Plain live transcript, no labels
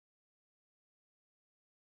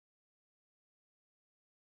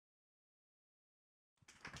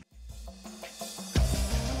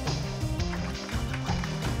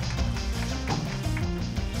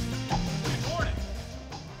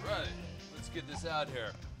get this out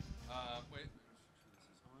here. Wait.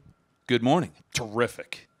 Good morning.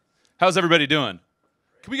 Terrific. How's everybody doing?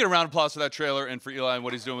 Can we get a round of applause for that trailer and for Eli and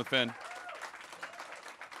what he's doing with Finn?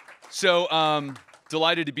 So,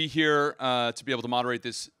 delighted to be here to be able to moderate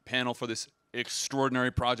this panel for this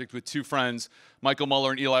extraordinary project with two friends, Michael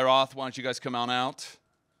Muller and Eli Roth. Why don't you guys come on out?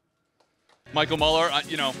 Michael Muller,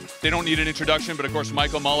 they don't need an introduction, but of course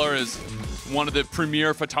Michael Muller is one of the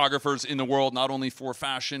premier photographers in the world, not only for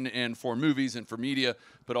fashion and for movies and for media,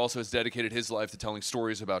 but also has dedicated his life to telling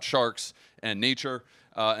stories about sharks and nature.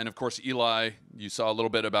 And of course, Eli, you saw a little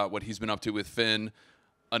bit about what he's been up to with Finn,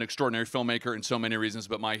 an extraordinary filmmaker in so many reasons,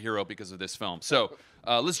 but my hero because of this film. So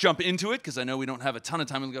let's jump into it, because I know we don't have a ton of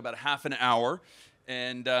time. We've got about half an hour.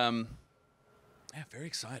 And yeah, very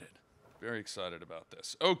excited. Very excited about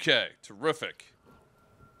this. Okay, terrific.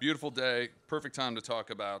 Beautiful day. Perfect time to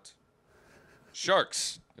talk about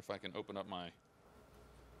sharks. If I can open up my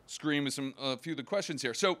screen with a few of the questions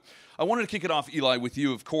here. So I wanted to kick it off, Eli, with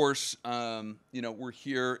you, of course. We're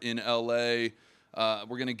here in LA. We're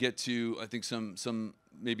going to get to, I think,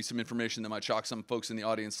 maybe some information that might shock some folks in the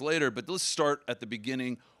audience later. But let's start at the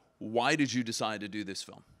beginning. Why did you decide to do this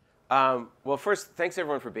film? Well, first, thanks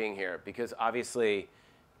everyone for being here, because obviously,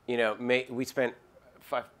 we spent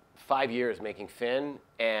 5 years making Finn,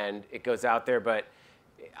 and it goes out there. But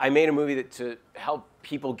I made a movie to help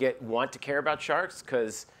people want to care about sharks,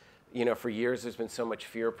 because for years there's been so much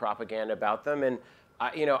fear propaganda about them. And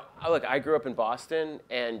I grew up in Boston,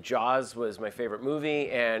 and Jaws was my favorite movie,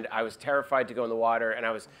 and I was terrified to go in the water, and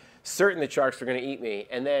I was certain that sharks were going to eat me.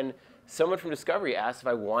 And then someone from Discovery asked if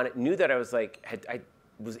I knew that I was I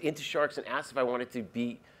was into sharks, and asked if I wanted to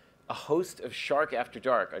be a host of Shark After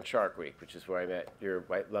Dark on Shark Week, which is where I met your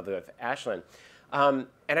lovely wife, Ashlyn.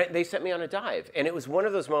 They sent me on a dive, and it was one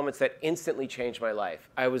of those moments that instantly changed my life.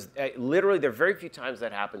 Literally, there are very few times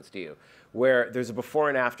that happens to you, where there's a before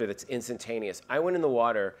and after that's instantaneous. I went in the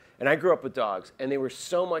water, and I grew up with dogs, and they were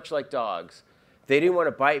so much like dogs. They didn't want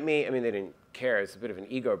to bite me. I mean, they didn't care. It's a bit of an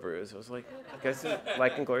ego bruise. I was like, I guess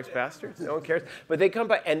like Inglourious Basterds. No one cares. But they come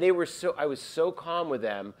by, and I was so calm with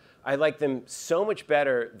them. I liked them so much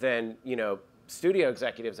better than, studio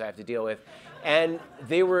executives I have to deal with. And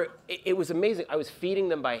it was amazing. I was feeding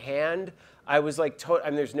them by hand. I was like,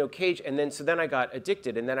 there's no cage. And so then I got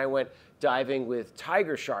addicted. And then I went diving with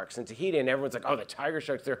tiger sharks in Tahiti. And everyone's like, oh, the tiger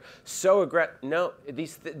sharks, they're so aggressive. No,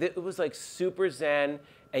 it was like super zen.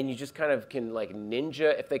 And you just kind of can like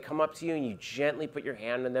ninja. If they come up to you and you gently put your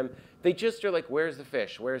hand on them, they just are like, where's the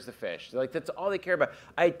fish? Where's the fish? They're like, that's all they care about.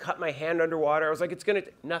 I had cut my hand underwater. I was like,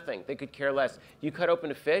 nothing. They could care less. You cut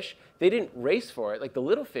open a fish, they didn't race for it like the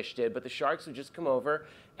little fish did, but the sharks would just come over.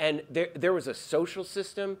 And there was a social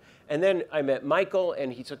system. And then I met Michael,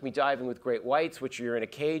 and he took me diving with great whites, which you're in a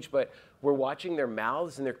cage, but we're watching their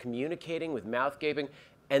mouths, and they're communicating with mouth gaping.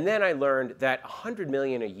 And then I learned that 100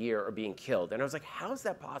 million a year are being killed. And I was like, how is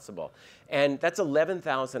that possible? And that's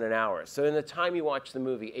 11,000 an hour. So in the time you watch the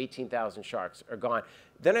movie, 18,000 sharks are gone.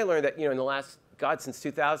 Then I learned that, in the last, since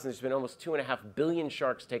 2000, there's been almost 2.5 billion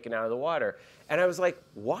sharks taken out of the water. And I was like,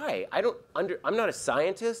 why? I'm not a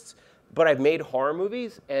scientist, but I've made horror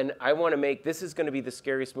movies, and I want to this is going to be the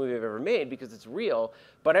scariest movie I've ever made because it's real,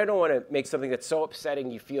 but I don't want to make something that's so upsetting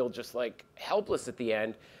you feel just like helpless at the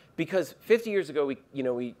end. Because 50 years ago,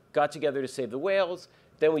 we got together to save the whales.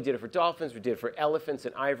 Then we did it for dolphins. We did it for elephants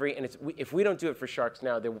and ivory. And if we don't do it for sharks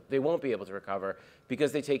now, they won't be able to recover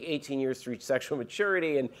because they take 18 years to reach sexual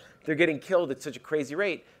maturity, and they're getting killed at such a crazy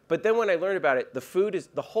rate. But then when I learned about it,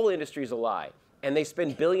 the whole industry is a lie. And they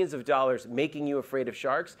spend billions of dollars making you afraid of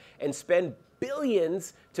sharks and spend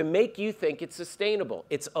billions to make you think it's sustainable.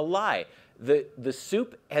 It's a lie. The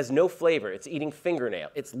soup has no flavor. It's eating fingernail.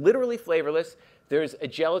 It's literally flavorless. There's a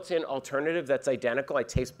gelatin alternative that's identical. I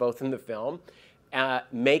taste both in the film.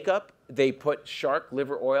 Makeup, they put shark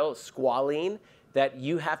liver oil, squalene, that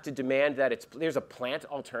you have to demand that there's a plant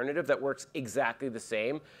alternative that works exactly the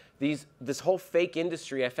same. This whole fake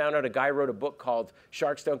industry, I found out a guy wrote a book called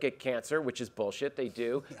Sharks Don't Get Cancer, which is bullshit, they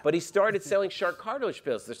do. Yeah. But he started selling shark cartilage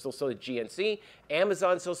pills. They're still sold at GNC.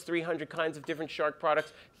 Amazon sells 300 kinds of different shark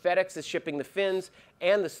products. FedEx is shipping the fins.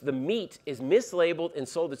 And the meat is mislabeled and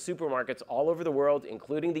sold at supermarkets all over the world,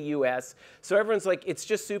 including the US. So everyone's like, it's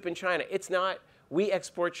just soup in China. It's not. we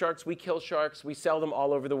export sharks, we kill sharks, we sell them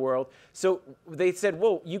all over the world. So they said,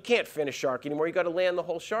 well, you can't fin a shark anymore. You got to land the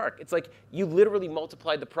whole shark. It's like you literally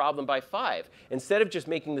multiplied the problem by 5. Instead of just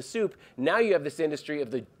making the soup, now you have this industry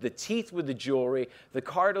of the teeth with the jewelry, the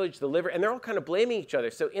cartilage, the liver, and they're all kind of blaming each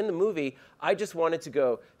other. So in the movie, I just wanted to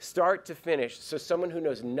go start to finish, so someone who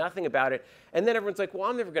knows nothing about it, and then everyone's like,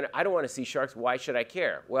 well, I don't want to see sharks. Why should I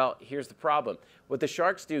care? Well, here's the problem. What the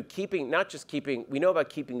sharks do, we know about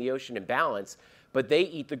keeping the ocean in balance, but they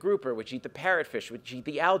eat the grouper, which eat the parrotfish, which eat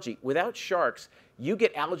the algae. Without sharks, you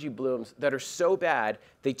get algae blooms that are so bad,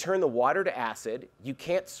 they turn the water to acid, you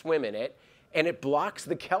can't swim in it, and it blocks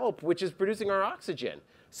the kelp, which is producing our oxygen.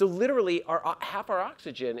 So literally, half our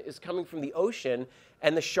oxygen is coming from the ocean,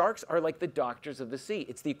 and the sharks are like the doctors of the sea.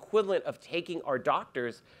 It's the equivalent of taking our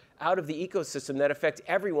doctors out of the ecosystem that affect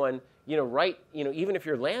everyone, even if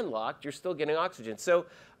you're landlocked, you're still getting oxygen. So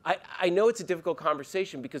I know it's a difficult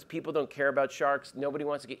conversation because people don't care about sharks. Nobody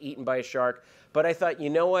wants to get eaten by a shark. But I thought, you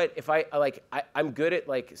know what? If I'm good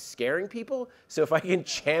at scaring people. So if I can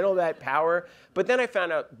channel that power. But then I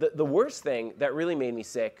found out the worst thing that really made me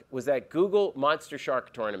sick was that Google Monster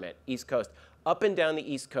Shark Tournament, East Coast, up and down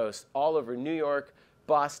the East Coast, all over New York,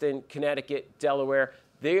 Boston, Connecticut, Delaware.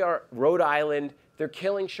 They are Rhode Island. They're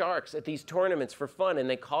killing sharks at these tournaments for fun, and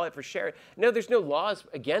they call it for sharing. No, there's no laws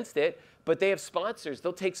against it, but they have sponsors.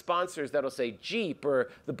 They'll take sponsors that'll say Jeep or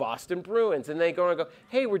the Boston Bruins, and they go,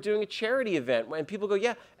 hey, we're doing a charity event. And people go,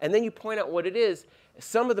 yeah. And then you point out what it is.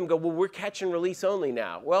 Some of them go, well, we're catch and release only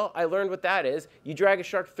now. Well, I learned what that is. You drag a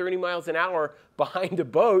shark 30 miles an hour behind a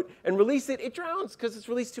boat and release it, it drowns because it's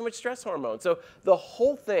released too much stress hormone. So the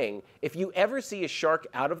whole thing, if you ever see a shark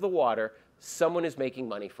out of the water, someone is making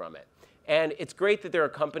money from it. And it's great that there are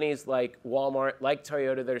companies like Walmart, like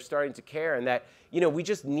Toyota, that are starting to care, and that we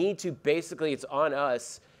just need to basically, it's on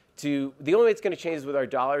us to, the only way it's going to change is with our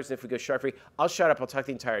dollars. And if we go shark free, I'll shut up. I'll talk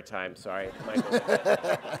the entire time. Sorry, Michael.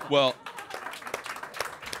 Well,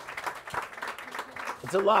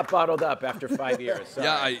 it's a lot bottled up after 5 years.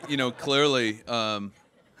 Sorry. Yeah, clearly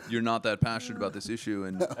you're not that passionate about this issue,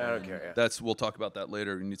 and I don't care. Yeah. We'll talk about that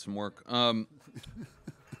later. You need some work.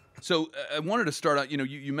 So I wanted to start out,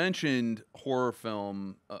 you mentioned horror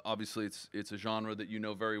film. Obviously, it's a genre that you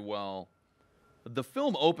know very well. The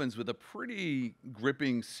film opens with a pretty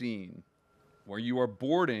gripping scene where you are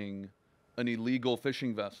boarding an illegal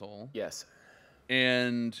fishing vessel. Yes.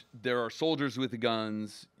 And there are soldiers with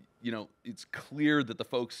guns. It's clear that the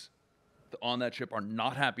folks on that ship are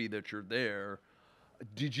not happy that you're there.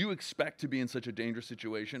 Did you expect to be in such a dangerous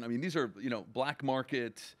situation? I mean, these are, black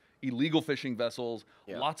market illegal fishing vessels,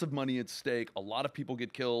 lots of money at stake. A lot of people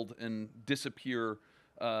get killed and disappear,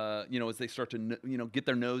 as they start to, get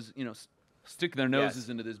their nose, stick their noses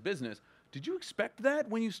into this business. Did you expect that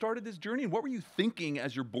when you started this journey? And what were you thinking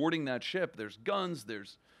as you're boarding that ship? There's guns,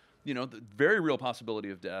 there's, the very real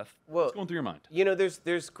possibility of death. Well, what's going through your mind?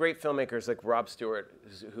 There's great filmmakers like Rob Stewart,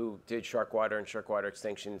 who did Sharkwater and Sharkwater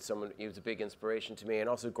Extinction. He was a big inspiration to me. And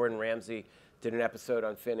also Gordon Ramsay did an episode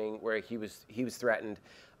on finning where he was threatened.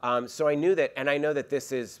 So I knew that, and I know that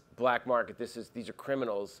this is black market. These are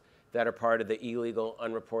criminals that are part of the illegal,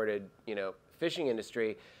 unreported, fishing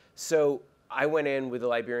industry. So I went in with the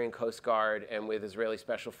Liberian Coast Guard and with Israeli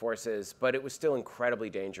Special Forces, but it was still incredibly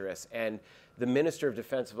dangerous. And the Minister of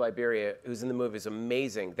Defense of Liberia, who's in the movie, is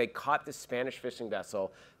amazing. They caught this Spanish fishing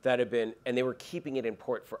vessel and they were keeping it in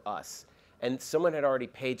port for us. And someone had already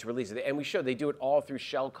paid to release it. And we showed they do it all through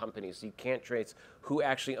shell companies, so you can't trace who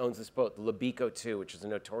actually owns this boat, the Libico 2, which is a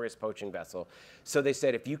notorious poaching vessel. So they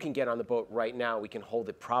said, if you can get on the boat right now, we can hold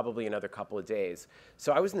it probably another couple of days.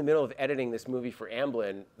 So I was in the middle of editing this movie for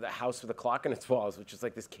Amblin, The House with a Clock in Its Walls, which is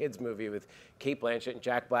like this kid's movie with Kate Blanchett and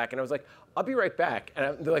Jack Black. And I was like, I'll be right back.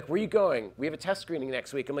 And they're like, where are you going? We have a test screening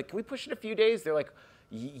next week. I'm like, can we push it a few days? They're like,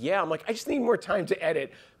 yeah. I'm like, I just need more time to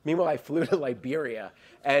edit. Meanwhile, I flew to Liberia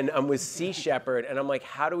and I'm with Sea Shepherd, and I'm like,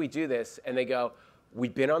 how do we do this? And they go,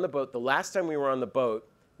 we've been on the boat. The last time we were on the boat,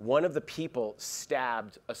 one of the people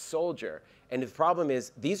stabbed a soldier. And the problem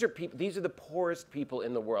is, these are the poorest people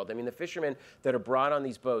in the world. I mean, the fishermen that are brought on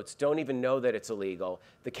these boats don't even know that it's illegal.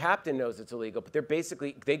 The captain knows it's illegal, but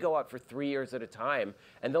they go out for 3 years at a time,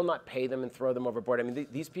 and they'll not pay them and throw them overboard. I mean,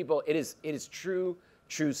 these people, it is true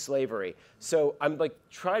slavery. So I'm like,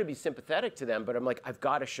 try to be sympathetic to them, but I'm like, I've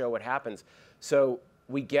got to show what happens. So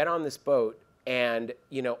we get on this boat, and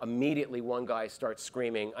immediately one guy starts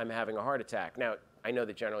screaming, I'm having a heart attack. Now, I know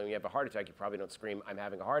that generally when you have a heart attack, you probably don't scream, I'm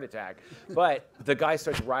having a heart attack. But the guy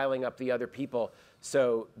starts riling up the other people.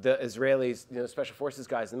 So the Israelis, Special Forces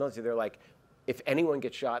guys in the military, they're like, if anyone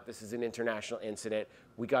gets shot, this is an international incident.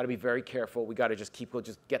 We got to be very careful. We got to just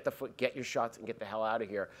get your shots and get the hell out of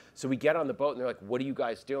here. So we get on the boat and they're like, what are you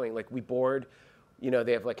guys doing? Like, we board,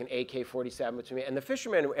 they have like an AK-47 between me and the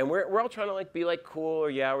fishermen, and we're all trying to like be like cool,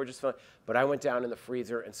 or yeah, we're just fun. But I went down in the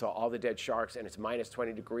freezer and saw all the dead sharks, and it's minus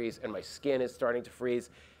 20 degrees, and my skin is starting to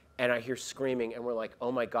freeze, and I hear screaming, and we're like,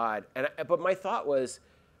 oh my God. But my thought was,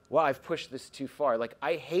 well, I've pushed this too far. Like,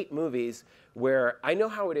 I hate movies where I know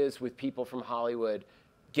how it is with people from Hollywood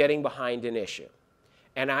getting behind an issue.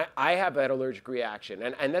 And I have that allergic reaction.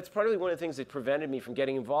 And that's probably one of the things that prevented me from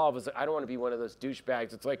getting involved, was that I don't want to be one of those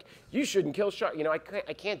douchebags. It's like, you shouldn't kill sharks.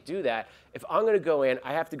 I can't do that. If I'm going to go in,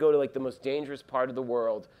 I have to go to like the most dangerous part of the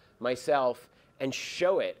world myself and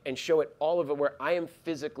show it all of it, where I am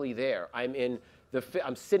physically there. I'm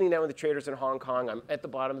sitting down with the traders in Hong Kong. I'm at the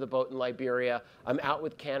bottom of the boat in Liberia. I'm out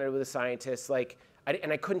with Canada with the scientists.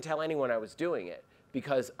 And I couldn't tell anyone I was doing it,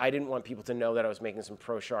 because I didn't want people to know that I was making some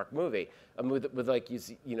pro-shark movie. With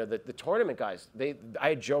the tournament guys, I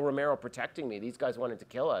had Joe Romero protecting me. These guys wanted to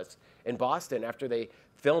kill us in Boston after they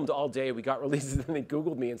filmed all day. We got releases, and they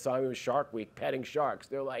Googled me and saw me with Shark Week petting sharks.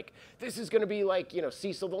 They're like, this is going to be like,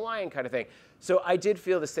 Cecil the Lion kind of thing. So I did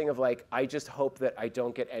feel this thing of like, I just hope that I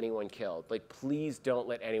don't get anyone killed. Like, please don't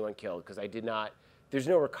let anyone killed, because there's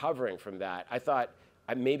no recovering from that. I thought,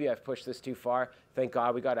 maybe I've pushed this too far. Thank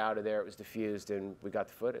God we got out of there. It was diffused, and we got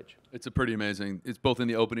the footage. It's a pretty amazing. It's both in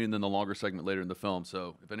the opening and then the longer segment later in the film.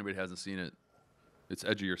 So if anybody hasn't seen it, it's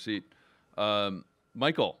edge of your seat.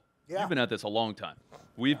 Michael, you've been at this a long time.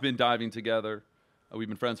 We've been diving together. We've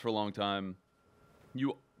been friends for a long time.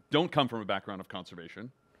 You don't come from a background of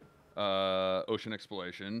conservation, ocean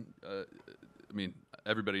exploration.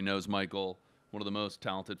 Everybody knows Michael, one of the most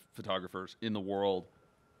talented photographers in the world.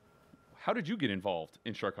 How did you get involved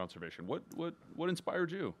in shark conservation? What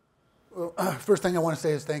inspired you? Well, first thing I want to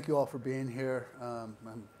say is thank you all for being here.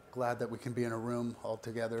 I'm glad that we can be in a room all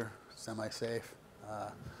together, semi-safe.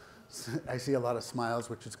 I see a lot of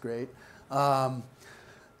smiles, which is great. My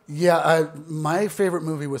favorite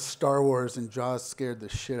movie was Star Wars, and Jaws scared the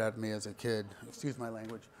shit out of me as a kid. Excuse my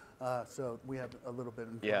language. So we have a little bit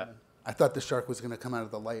in common. Yeah. I thought the shark was going to come out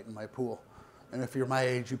of the light in my pool. And if you're my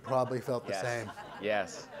age, you probably felt the same.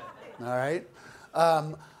 Yes. All right.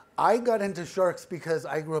 I got into sharks because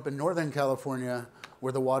I grew up in Northern California,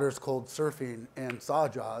 where the water's cold surfing, and saw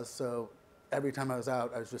Jaws. So every time I was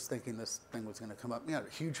out, I was just thinking this thing was going to come up.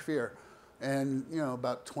 Huge fear. And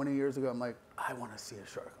about 20 years ago, I'm like, I want to see a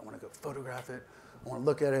shark. I want to go photograph it. I want to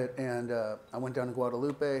look at it. And I went down to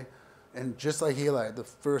Guadalupe, and just like Eli,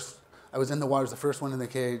 I was in the water, the first one in the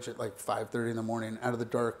cage at like 5:30 in the morning, out of the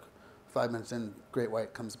dark. 5 minutes in, great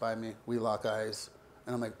white comes by me. We lock eyes.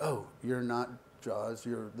 And I'm like, oh, you're not Jaws,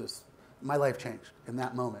 you're this. My life changed in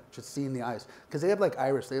that moment, just seeing the eyes. Because they have like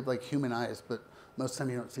iris, they have like human eyes, but most of the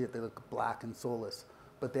time you don't see it. They look black and soulless.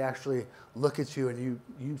 But they actually look at you, and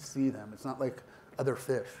you see them. It's not like other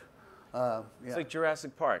fish. It's like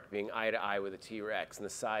Jurassic Park, being eye to eye with a T-Rex, and the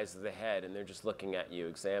size of the head, and they're just looking at you,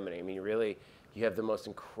 examining. You have the most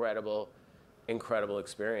incredible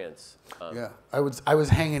experience. I was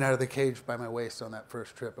hanging out of the cage by my waist on that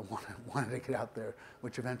first trip, and wanted to get out there,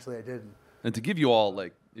 which eventually I didn't. And to give you all,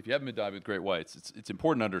 like, if you haven't been diving with great whites, it's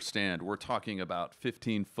important to understand we're talking about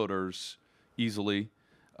 15-footers easily,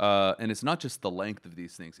 and it's not just the length of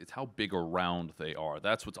these things; it's how big or round they are.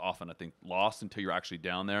 That's what's often, I think, lost until you're actually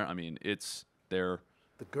down there. They're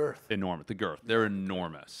the girth enormous. The girth, they're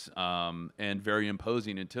enormous, and very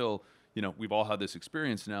imposing. Until we've all had this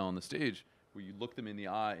experience now on the stage, where you look them in the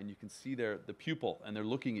eye and you can see the pupil, and they're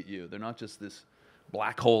looking at you. They're not just this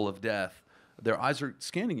black hole of death. Their eyes are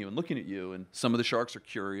scanning you and looking at you. And some of the sharks are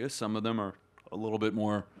curious. Some of them are a little bit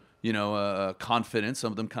more, confident.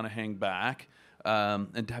 Some of them kind of hang back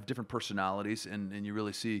and have different personalities. And you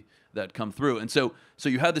really see that come through. And so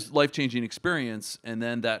you had this life-changing experience, and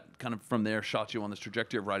then that kind of from there shot you on this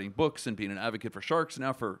trajectory of writing books and being an advocate for sharks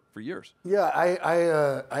now for years. Yeah,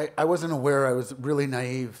 I wasn't aware. I was really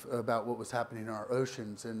naive about what was happening in our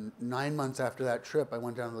oceans. And 9 months after that trip, I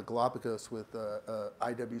went down to the Galapagos with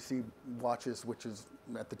IWC watches, which is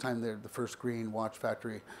at the time the first green watch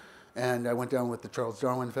factory. And I went down with the Charles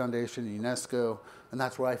Darwin Foundation, UNESCO, and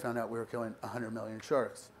that's where I found out we were killing 100 million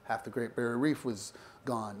sharks. Half the Great Barrier Reef was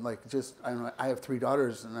gone. I have 3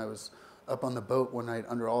 daughters, and I was up on the boat one night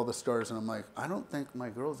under all the stars, and I'm like, I don't think my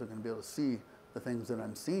girls are going to be able to see the things that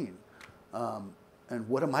I'm seeing. And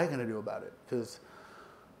what am I going to do about it? Because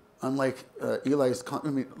unlike Eli's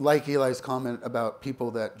comment about people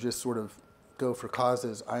that just sort of go for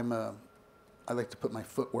causes, I like to put my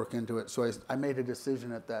footwork into it. So I made a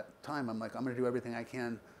decision at that time. I'm like, I'm going to do everything I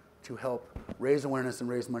can to help raise awareness and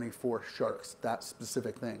raise money for sharks, that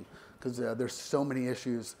specific thing. Because there's so many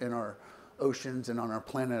issues in our oceans and on our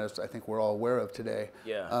planet, as I think we're all aware of today.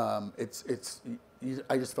 Yeah.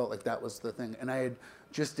 I just felt like that was the thing. And I had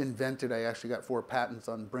just invented, I actually got 4 patents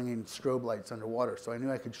on bringing strobe lights underwater. So I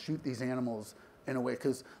knew I could shoot these animals in a way,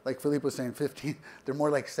 because like Philippe was saying, 15, they're more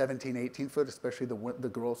like 17, 18 foot, especially the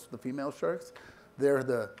girls, the female sharks. They're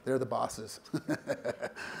the bosses,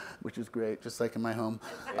 which is great, just like in my home.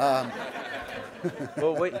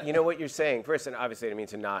 Well, what you're saying first, and obviously I didn't mean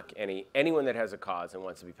to knock anyone that has a cause and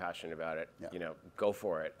wants to be passionate about it. Yeah. Go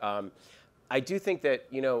for it. I do think that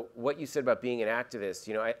what you said about being an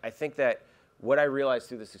activist. I think that what I realized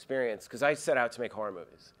through this experience, because I set out to make horror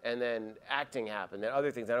movies, and then acting happened, and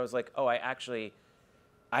other things, and I was like, oh, I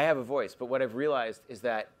have a voice. But what I've realized is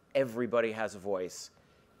that everybody has a voice.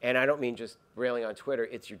 And I don't mean just railing on Twitter,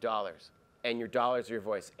 it's your dollars. And your dollars are your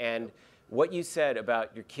voice. And what you said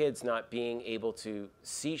about your kids not being able to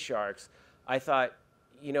see sharks, I thought,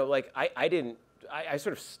 I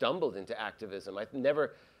sort of stumbled into activism.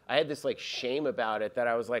 I had this shame about it, that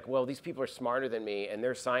I was like, well, these people are smarter than me and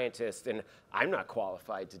they're scientists and I'm not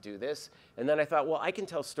qualified to do this. And then I thought, well, I can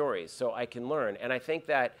tell stories so I can learn. And I think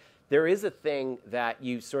that there is a thing that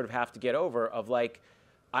you sort of have to get over of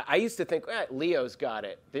I used to think, Leo's got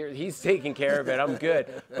it. He's taking care of it. I'm good.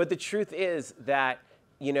 But the truth is that,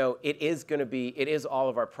 it is all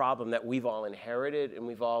of our problem that we've all inherited and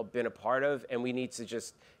we've all been a part of. And we need to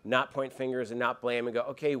just not point fingers and not blame and go,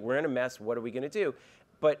 okay, we're in a mess. What are we going to do?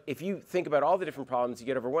 But if you think about all the different problems, you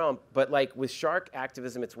get overwhelmed. But with shark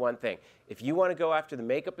activism, it's one thing. If you want to go after the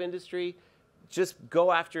makeup industry, just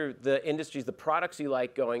go after the industries, the products you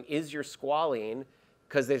like going, is your squalene,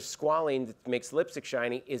 because there's squalene that makes lipstick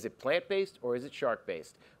shiny. Is it plant-based or is it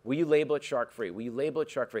shark-based? Will you label it shark-free? Will you label it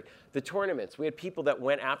shark-free? The tournaments, we had people that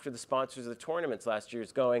went after the sponsors of the tournaments last year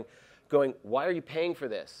going, why are you paying for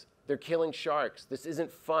this? They're killing sharks. This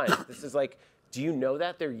isn't fun. This is do you know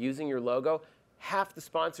that? They're using your logo. Half the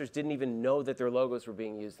sponsors didn't even know that their logos were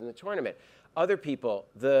being used in the tournament. Other people,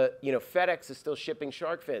 FedEx is still shipping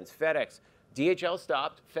shark fins. FedEx, DHL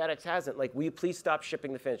stopped, FedEx hasn't. Will you please stop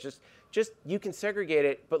shipping the fins? Just you can segregate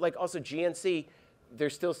it, but also GNC, they're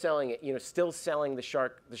still selling it, still selling the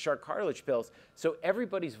shark cartilage pills. So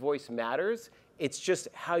everybody's voice matters. It's just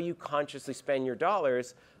how you consciously spend your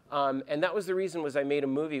dollars. And that was the reason was I made a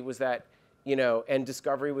movie was that, and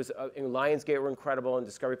Discovery was, Lionsgate were incredible, and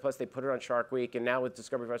Discovery Plus, they put it on Shark Week, and now with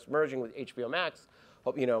Discovery Plus merging with HBO Max,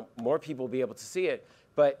 hope, more people will be able to see it.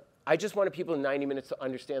 But I just wanted people in 90 minutes to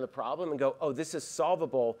understand the problem and go, oh, this is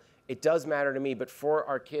solvable. It does matter to me, but for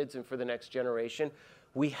our kids and for the next generation,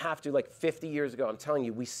 we have to, 50 years ago, I'm telling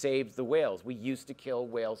you, we saved the whales. We used to kill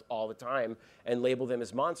whales all the time and label them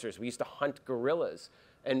as monsters. We used to hunt gorillas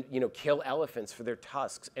and, kill elephants for their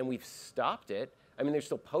tusks, and we've stopped it. I mean, they're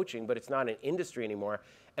still poaching, but it's not an industry anymore,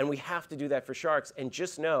 and we have to do that for sharks. And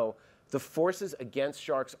just know the forces against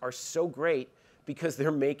sharks are so great because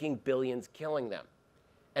they're making billions killing them.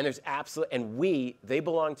 And they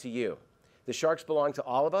belong to you. The sharks belong to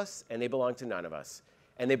all of us, and they belong to none of us.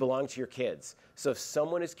 And they belong to your kids. So if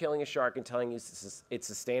someone is killing a shark and telling you it's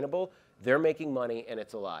sustainable, they're making money, and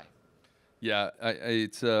it's a lie. Yeah, I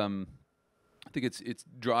think it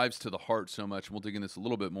drives to the heart so much, and we'll dig into this a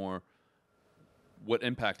little bit more, what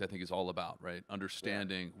impact I think is all about, right?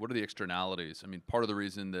 Understanding what are the externalities. I mean, part of the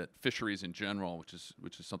reason that fisheries in general, which is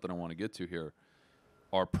something I want to get to here,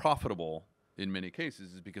 are profitable in many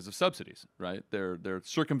cases is because of subsidies, right? They're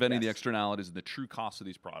circumventing the externalities and the true cost of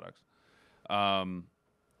these products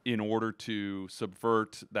in order to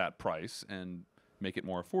subvert that price and make it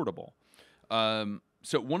more affordable.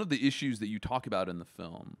 So one of the issues that you talk about in the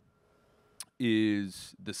film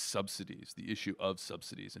is the subsidies, the issue of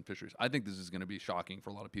subsidies in fisheries. I think this is going to be shocking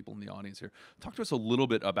for a lot of people in the audience here. Talk to us a little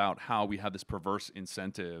bit about how we have this perverse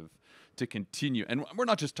incentive to continue. And we're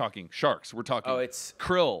not just talking sharks. We're talking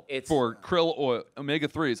krill for krill oil,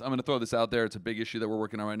 omega-3s. I'm going to throw this out there. It's a big issue that we're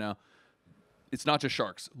working on right now. It's not just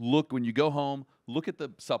sharks. Look, when you go home, look at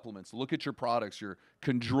the supplements. Look at your products. Your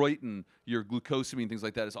chondroitin, your glucosamine, things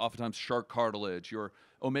like that is oftentimes shark cartilage. Your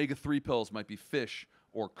omega-3 pills might be fish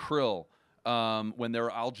or krill. When there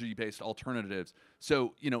are algae-based alternatives.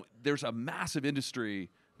 So, there's a massive industry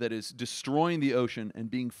that is destroying the ocean and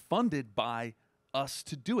being funded by us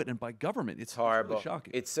to do it and by government. It's horrible. Really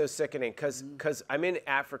shocking. It's so sickening because I'm in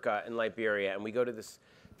Africa in Liberia, and we go to this,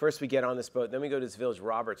 first we get on this boat, then we go to this village,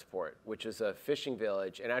 Robertsport, which is a fishing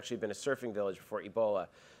village and actually been a surfing village before Ebola.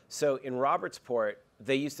 So in Robertsport,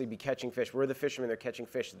 they used to be catching fish. We're the fishermen, they're catching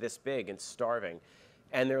fish this big and starving.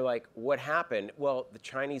 And they're like, what happened? Well, the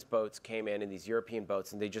Chinese boats came in and these European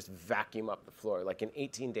boats, and they just vacuum up the floor. Like in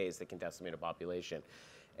 18 days, they can decimate a population.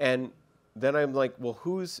 And then I'm like, well,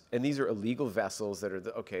 and these are illegal vessels that are,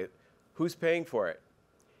 okay, who's paying for it?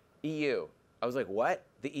 EU. I was like, what?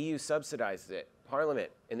 The EU subsidizes it.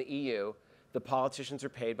 Parliament in the EU, the politicians are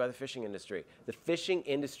paid by the fishing industry. The fishing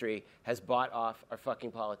industry has bought off our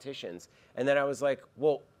fucking politicians. And then I was like,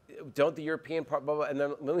 well, don't the European part, blah, blah, and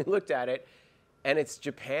then we looked at it, and it's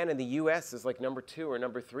Japan and the US is like number 2 or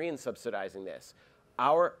number 3 in subsidizing this.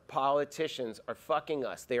 Our politicians are fucking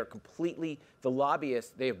us. They are completely, the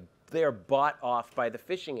lobbyists, they are bought off by the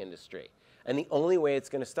fishing industry. And the only way it's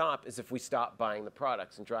going to stop is if we stop buying the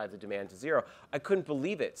products and drive the demand to zero. I couldn't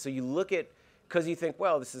believe it. So you look at, because you think,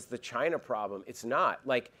 well, this is the China problem. It's not.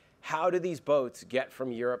 Like, how do these boats get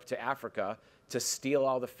from Europe to Africa to steal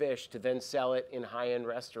all the fish to then sell it in high-end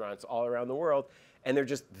restaurants all around the world? And they're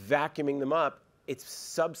just vacuuming them up. It's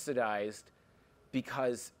subsidized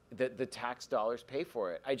because the tax dollars pay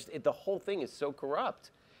for it. The whole thing is so corrupt.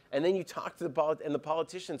 And then you talk to the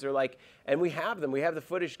politicians are like, and we have the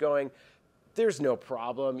footage going, there's no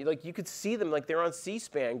problem. You could see them, like they're on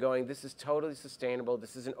C-SPAN going, this is totally sustainable,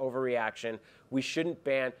 this is an overreaction, we shouldn't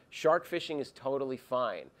ban, shark fishing is totally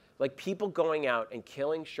fine. Like, people going out and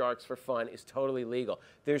killing sharks for fun is totally legal.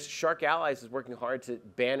 There's Shark Allies is working hard to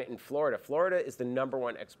ban it in Florida. Florida is the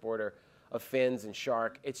 #1 exporter of fins and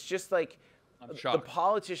shark. It's just like, I'm shocked. The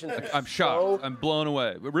politicians I'm shocked. I'm blown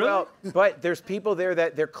away. Really? Well, but there's people there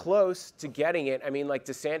that they're close to getting it. I mean, like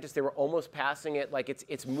DeSantis, they were almost passing it. Like,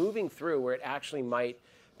 it's moving through where it actually might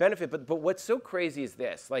benefit. But what's so crazy is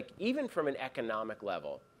this. Like, even from an economic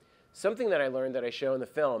level, something that I learned that I show in the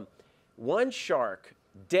film, one shark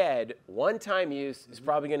dead, one-time use, is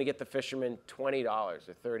probably going to get the fisherman $20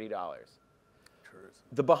 or $30.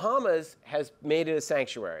 The Bahamas has made it a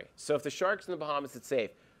sanctuary. So if the shark's in the Bahamas, it's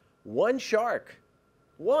safe. One shark,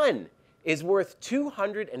 is worth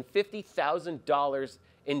 $250,000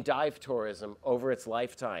 in dive tourism over its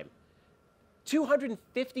lifetime.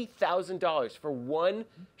 $250,000 for one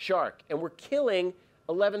shark, and we're killing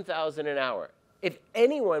 11,000 an hour. If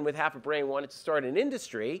anyone with half a brain wanted to start an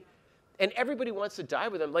industry, and everybody wants to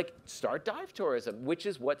dive with them, like, start dive tourism, which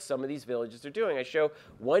is what some of these villages are doing. I show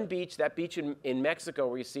one beach, that beach in Mexico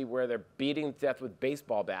where you see where they're beating to death with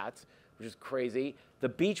baseball bats, which is crazy. The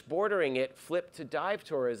beach bordering it flipped to dive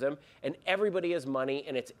tourism, and everybody has money,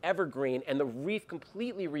 and it's evergreen, and the reef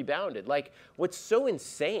completely rebounded. Like, what's so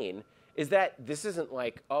insane is that this isn't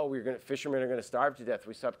like, oh, fishermen are gonna starve to death,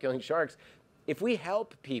 we stop killing sharks. If we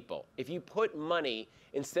help people, if you put money,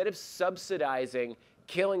 instead of subsidizing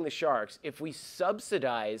killing the sharks, if we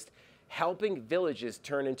subsidized helping villages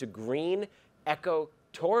turn into green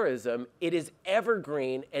eco-tourism, it is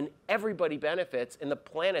evergreen and everybody benefits and the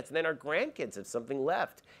planets, and then our grandkids have something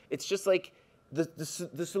left. It's just like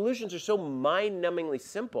the solutions are so mind-numbingly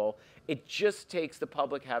simple, it just takes the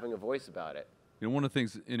public having a voice about it. You know, one of the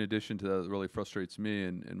things in addition to that really frustrates me,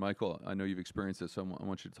 and Michael, I know you've experienced this, so I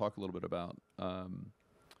want you to talk a little bit about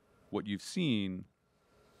what you've seen,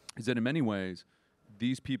 is that in many ways,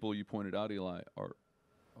 these people you pointed out, Eli, are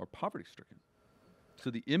poverty-stricken. So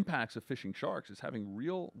the impacts of fishing sharks is having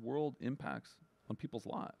real-world impacts on people's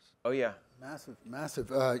lives. Oh yeah, massive.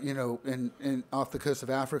 You know, in off the coast of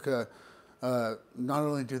Africa, not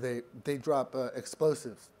only do they drop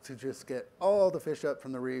explosives to just get all the fish up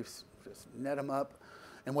from the reefs, just net them up,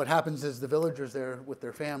 and what happens is the villagers there with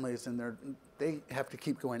their families, and they have to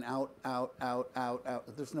keep going out.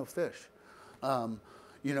 There's no fish.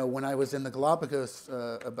 You know, when I was in the Galapagos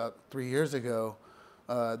about 3 years ago,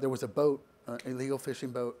 there was a boat, illegal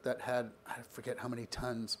fishing boat that had, I forget how many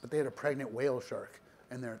tons, but they had a pregnant whale shark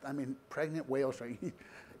in there. I mean, pregnant whale shark,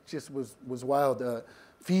 just was wild.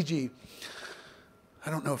 Fiji, I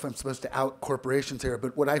don't know if I'm supposed to out corporations here,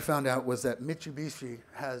 but what I found out was that Mitsubishi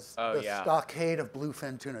has stockade of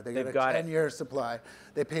bluefin tuna. They've got a 10-year supply.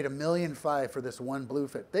 They paid $1.5 million for this one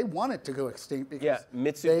bluefin. They want it to go extinct because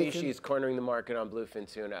Mitsubishi is cornering the market on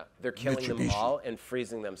bluefin tuna. They're killing them all and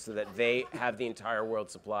freezing them so that they have the entire world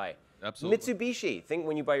supply. Absolutely. Mitsubishi. Think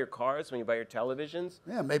when you buy your cars, when you buy your televisions.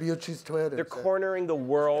 Yeah, maybe you'll choose Toyota. They're cornering the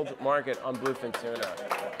world market on bluefin tuna.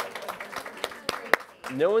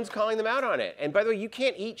 No one's calling them out on it. And by the way, you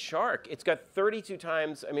can't eat shark. It's got 32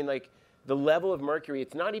 times, I mean, like, the level of mercury.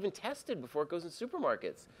 It's not even tested before it goes in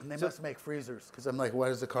supermarkets. And they must make freezers, because I'm like, why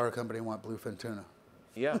does the car company want bluefin tuna?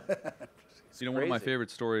 Yeah. You know, one of my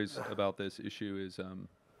favorite stories about this issue is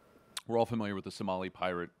we're all familiar with the Somali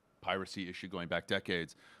piracy issue going back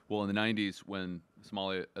decades. Well, in the 90s, when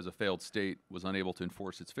Somalia, as a failed state, was unable to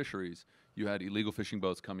enforce its fisheries, you had illegal fishing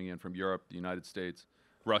boats coming in from Europe, the United States,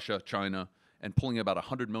 Russia, China, and pulling about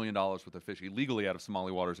 $100 million worth of fish illegally out of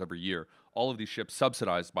Somali waters every year. All of these ships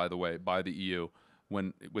subsidized, by the way, by the EU,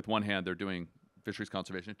 when with one hand they're doing fisheries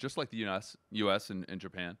conservation, just like the US and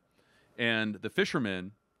Japan. And the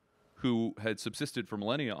fishermen who had subsisted for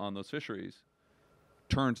millennia on those fisheries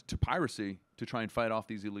turned to piracy to try and fight off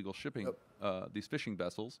these illegal shipping, these fishing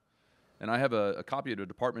vessels. And I have a copy of the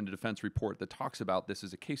Department of Defense report that talks about this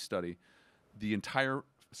as a case study. The entire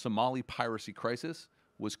Somali piracy crisis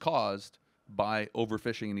was caused by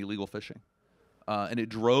overfishing and illegal fishing. And it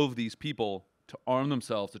drove these people to arm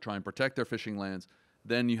themselves to try and protect their fishing lands.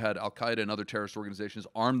 Then you had Al-Qaeda and other terrorist organizations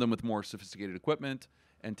arm them with more sophisticated equipment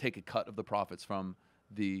and take a cut of the profits from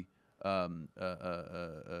the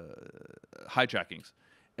hijackings.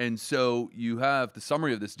 And so you have the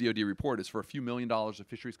summary of this DoD report is for a few $1 million of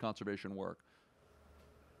fisheries conservation work,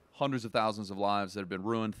 hundreds of thousands of lives that have been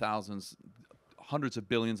ruined, hundreds of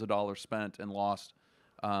billions of dollars spent and lost.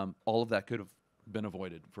 All of that could have been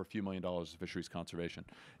avoided for a few $1 million of fisheries conservation.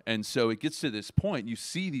 And so it gets to this point. You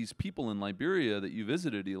see these people in Liberia that you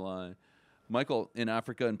visited, Eli, Michael, in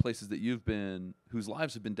Africa and places that you've been, whose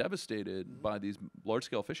lives have been devastated by these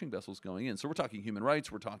large-scale fishing vessels going in. So we're talking human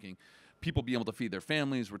rights. We're talking people being able to feed their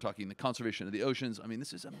families. We're talking the conservation of the oceans. I mean,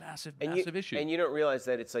 this is a massive, massive issue. And you don't realize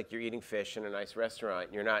that it's like you're eating fish in a nice restaurant.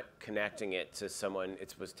 You're not connecting it to someone.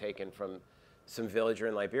 It was taken from some villager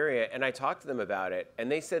in Liberia. And I talked to them about it.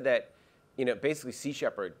 And they said that, basically Sea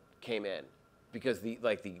Shepherd came in because the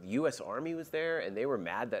U.S. Army was there. And they were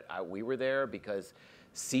mad that we were there because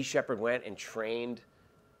Sea Shepherd went and trained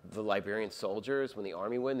the Liberian soldiers when the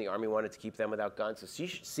Army went. The Army wanted to keep them without guns. So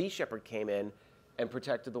Sea Shepherd came in and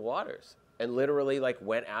protected the waters and literally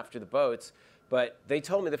went after the boats. But they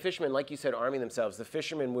told me, the fishermen, like you said, arming themselves, the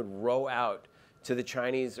fishermen would row out to the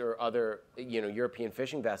Chinese or other European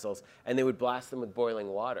fishing vessels, and they would blast them with boiling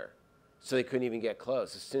water. So they couldn't even get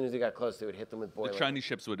close. As soon as they got close, they would hit them with boiling. The Chinese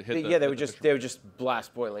ships would hit. They would just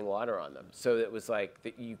blast boiling water on them. So it was like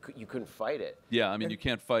you couldn't fight it. Yeah, I mean, you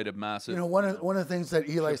can't fight a massive. One of the things that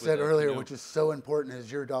Eli said earlier, which is so important,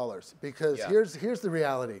 is your dollars. Because here's the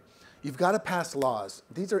reality. You've got to pass laws.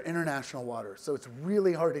 These are international waters, so it's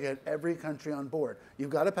really hard to get every country on board. You've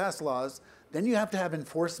got to pass laws. Then you have to have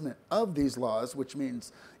enforcement of these laws, which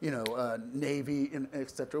means, Navy, et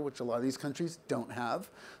cetera, which a lot of these countries don't have.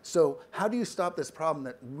 So how do you stop this problem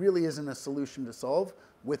that really isn't a solution to solve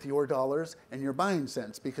with your dollars and your buying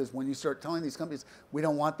sense? Because when you start telling these companies, we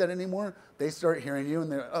don't want that anymore, they start hearing you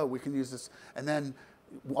and they're, oh, we can use this. And then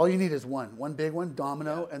all you need is one big one,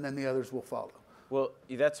 domino, and then the others will follow. Well,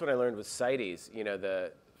 that's what I learned with CITES,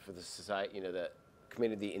 for the society, the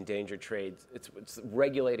Committee of the Endangered Trades. It's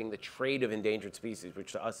regulating the trade of endangered species,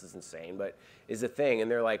 which to us is insane, but is a thing.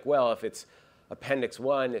 And they're like, well, if it's Appendix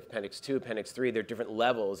 1, Appendix 2, Appendix 3, there are different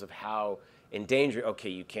levels of how endangered. Okay,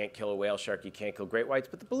 you can't kill a whale shark, you can't kill great whites,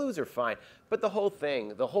 but the blues are fine. But the whole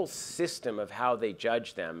thing, the whole system of how they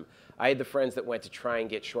judge them, I had the friends that went to try and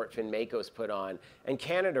get short fin makos put on, and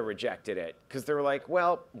Canada rejected it because they were like,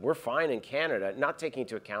 well, we're fine in Canada, not taking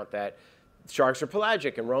into account that sharks are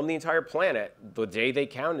pelagic and roam the entire planet. The day they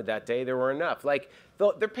counted that day, there were enough.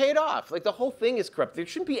 They're paid off. The whole thing is corrupt. There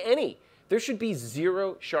shouldn't be any. There should be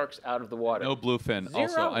 0 sharks out of the water. No bluefin. 0.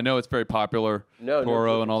 Also, I know it's very popular,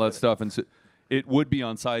 Toro and all that stuff, and so it would be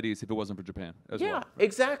on CITES if it wasn't for Japan as well. Yeah,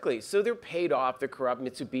 exactly. So they're paid off. They're corrupt.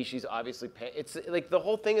 Mitsubishi's obviously paid. It's the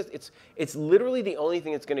whole thing is it's literally the only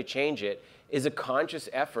thing that's going to change it is a conscious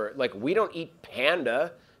effort. We don't eat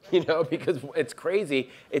panda, because it's crazy.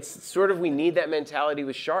 It's sort of, we need that mentality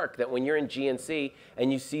with shark that when you're in GNC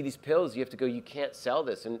and you see these pills, you have to go, you can't sell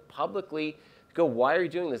this, and publicly go, why are you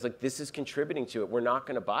doing this? This is contributing to it. We're not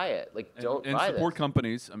going to buy it. Don't buy this. And support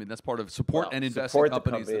companies. I mean, that's part of support and invest in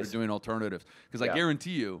companies that are doing alternatives. Because I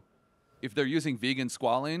guarantee you, if they're using vegan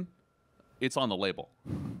squalene, it's on the label.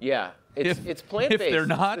 Yeah, it's plant-based. If they're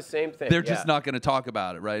not, it's the same thing. They're just not going to talk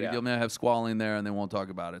about it, right? Yeah. You'll have squalene there, and they won't talk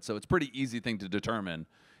about it. So it's a pretty easy thing to determine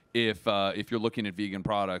if you're looking at vegan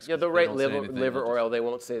products. Yeah, they'll write liver oil. They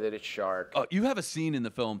won't say that it's shark. Oh, you have a scene in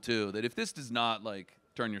the film too that if this does not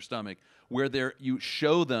turn your stomach, where you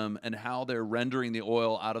show them and how they're rendering the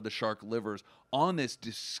oil out of the shark livers on this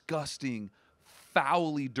disgusting,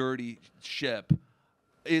 foully dirty ship.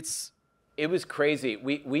 It was crazy.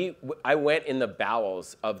 I went in the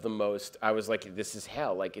bowels of the most. I was like, this is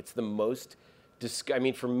hell. It's the most.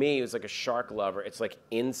 For me, it was like a shark lover. It's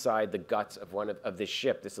inside the guts of one of this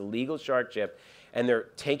ship, this illegal shark ship, and they're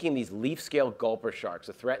taking these leaf scale gulper sharks,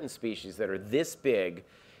 a threatened species that are this big,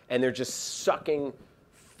 and they're just sucking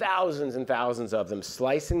thousands and thousands of them,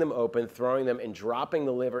 slicing them open, throwing them, and dropping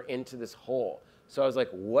the liver into this hole. So I was like,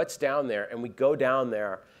 what's down there? And we go down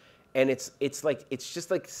there, And it's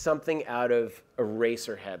just like something out of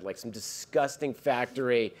Eraserhead, like some disgusting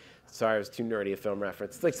factory. Sorry, it was too nerdy a film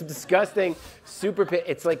reference. It's like some disgusting super pit.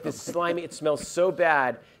 It's like this slimy. It smells so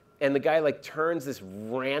bad. And the guy like turns this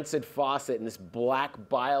rancid faucet and this black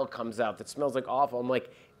bile comes out that smells like awful. I'm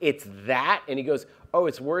like, it's that? And he goes, oh,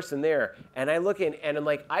 it's worse in there. And I look in and I'm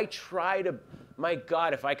like, I try to, my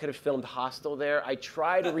God, if I could have filmed Hostel there, I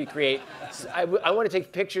try to recreate, I want to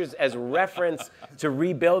take pictures as reference to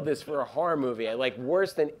rebuild this for a horror movie. Like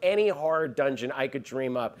worse than any horror dungeon I could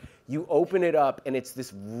dream up. You open it up and it's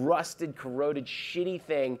this rusted, corroded, shitty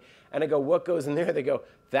thing. And I go, what goes in there? They go,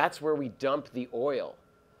 that's where we dump the oil.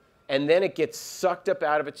 And then it gets sucked up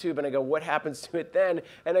out of a tube, and I go, what happens to it then?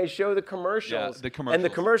 And I show the commercials. Yeah, the commercials. And the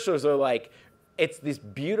commercials are like, it's this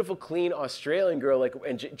beautiful, clean Australian girl, like,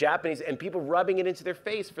 and Japanese, and people rubbing it into their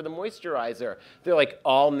face for the moisturizer. They're like,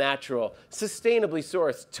 all natural, sustainably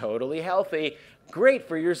sourced, totally healthy, great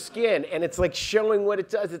for your skin. And it's like showing what it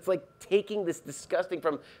does. It's like taking this disgusting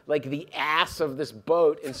from like the ass of this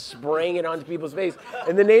boat and spraying it onto people's face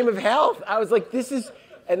in the name of health. I was like, this is...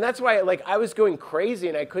 And that's why, like, I was going crazy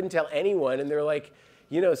and I couldn't tell anyone. And they're like,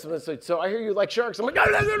 you know, someone's like, so I hear you like sharks. I'm like, no,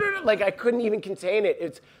 no, no, no, no. Like, I couldn't even contain it.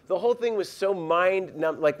 It's the whole thing was so mind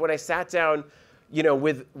numb. Like when I sat down, you know,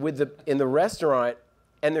 in the restaurant,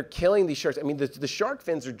 and they're killing these sharks. I mean, the shark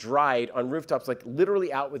fins are dried on rooftops, like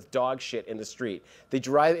literally out with dog shit in the street. They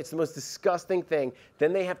dry. It's the most disgusting thing.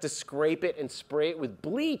 Then they have to scrape it and spray it with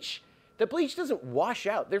bleach. The bleach doesn't wash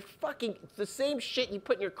out. They're fucking, it's the same shit you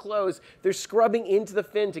put in your clothes. They're scrubbing into the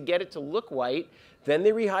fin to get it to look white. Then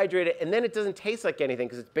they rehydrate it, and then it doesn't taste like anything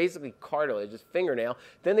because it's basically cartilage, it's fingernail.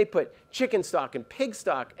 Then they put chicken stock and pig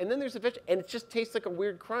stock, and then there's a fish, and it just tastes like a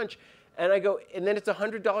weird crunch. And I go, and then it's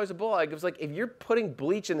 $100 a bowl. I was like, if you're putting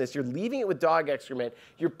bleach in this, you're leaving it with dog excrement,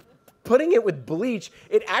 you're putting it with bleach,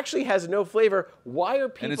 it actually has no flavor. Why are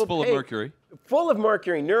people And it's full of mercury. Full of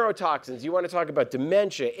mercury, neurotoxins. You want to talk about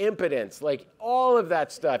dementia, impotence, like all of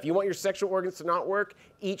that stuff. You want your sexual organs to not work?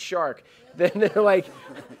 Eat shark. Then they're like,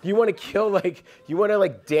 you want to kill, like, you want to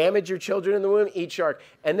like damage your children in the womb? Eat shark.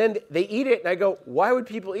 And then they eat it, and I go, why would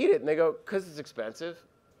people eat it? And they go, because it's expensive.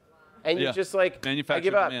 And you just like, I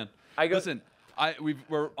give up. Man. I go, listen,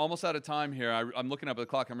 we're almost out of time here. I'm looking up at the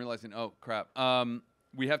clock. I'm realizing, oh crap.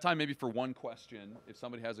 We have time maybe for one question. If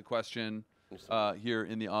somebody has a question here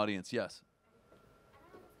in the audience, yes.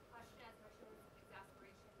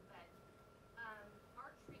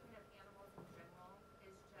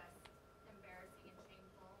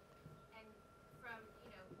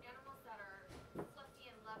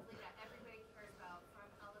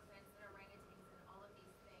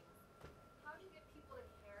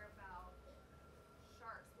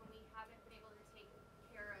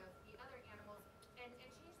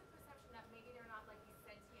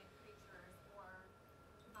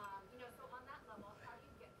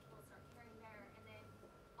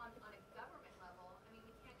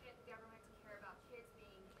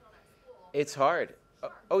 It's hard.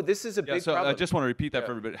 Oh, this is a big problem. I just want to repeat that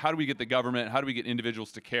for everybody. How do we get the government, how do we get individuals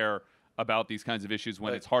to care about these kinds of issues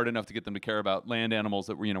when it's hard enough to get them to care about land animals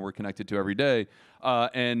that we're connected to every day?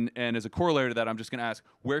 And as a corollary to that, I'm just going to ask,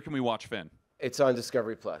 where can we watch Finn? It's on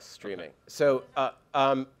Discovery Plus streaming. Okay. So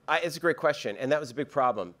it's a great question, and that was a big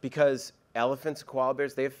problem because elephants, koala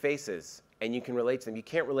bears, they have faces, and you can relate to them. You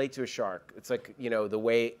can't relate to a shark. It's like, you know, the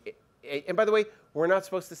way, and by the way, we're not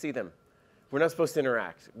supposed to see them. We're not supposed to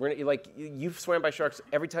interact. You've swam by sharks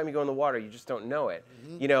every time you go in the water. You just don't know it.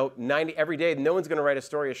 Mm-hmm. You know, every day, no one's going to write a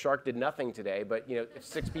story, a shark did nothing today. But, you know, if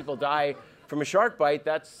 6 people die from a shark bite,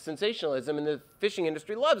 that's sensationalism. And the fishing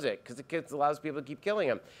industry loves it because it allows people to keep killing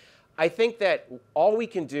them. I think that all we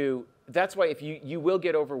can do, that's why if you will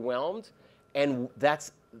get overwhelmed. And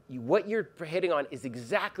that's what you're hitting on is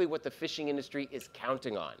exactly what the fishing industry is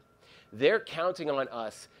counting on. They're counting on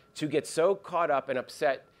us to get so caught up and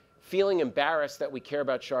upset, feeling embarrassed that we care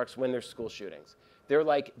about sharks when there's school shootings. They're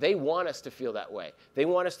like, they want us to feel that way. They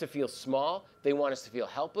want us to feel small, they want us to feel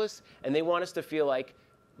helpless, and they want us to feel like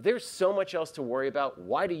there's so much else to worry about.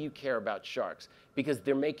 Why do you care about sharks? Because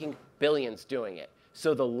they're making billions doing it.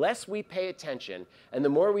 So the less we pay attention and the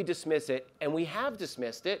more we dismiss it, and we have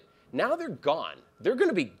dismissed it, now they're gone. They're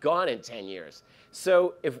gonna be gone in 10 years.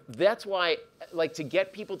 So if that's why, like, to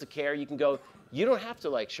get people to care, you can go, you don't have to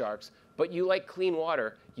like sharks, but you like clean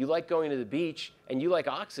water, you like going to the beach, and you like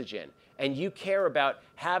oxygen, and you care about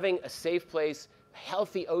having a safe place,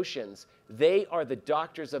 healthy oceans. They are the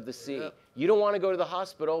doctors of the sea. Yeah. You don't want to go to the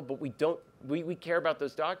hospital, but we care about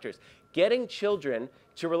those doctors. Getting children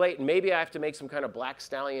to relate, and maybe I have to make some kind of Black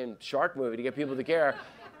Stallion shark movie to get people to care.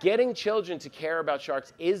 getting children to care about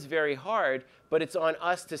sharks is very hard, but it's on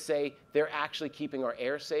us to say they're actually keeping our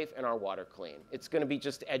air safe and our water clean. It's going to be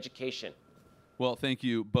just education. Well, thank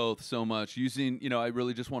you both so much. I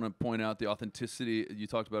really just want to point out the authenticity you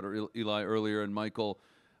talked about, Eli, earlier, and Michael,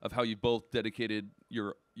 of how you both dedicated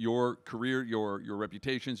your career, your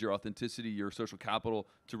reputations, your authenticity, your social capital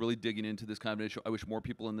to really digging into this kind of issue. I wish more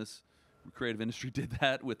people in this creative industry did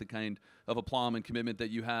that with the kind of aplomb and commitment that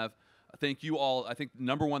you have. Thank you all. I think,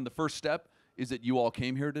 number one, the first step is that you all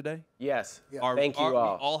came here today. Yes. Yeah. Thank you all.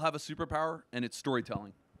 We all have a superpower, and it's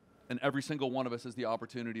storytelling. And every single one of us has the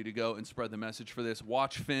opportunity to go and spread the message for this.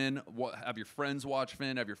 Watch Finn, have your friends watch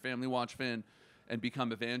Finn, have your family watch Finn, and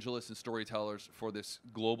become evangelists and storytellers for this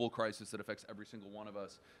global crisis that affects every single one of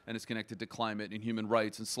us and is connected to climate and human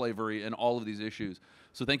rights and slavery and all of these issues.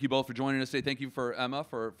 So thank you both for joining us today. Thank you for Emma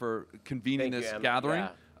for convening this gathering.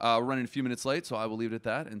 Yeah. We're running a few minutes late, so I will leave it at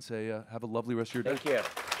that and say have a lovely rest of your day. Thank you.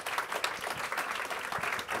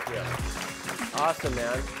 Thank you. Awesome,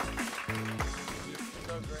 man.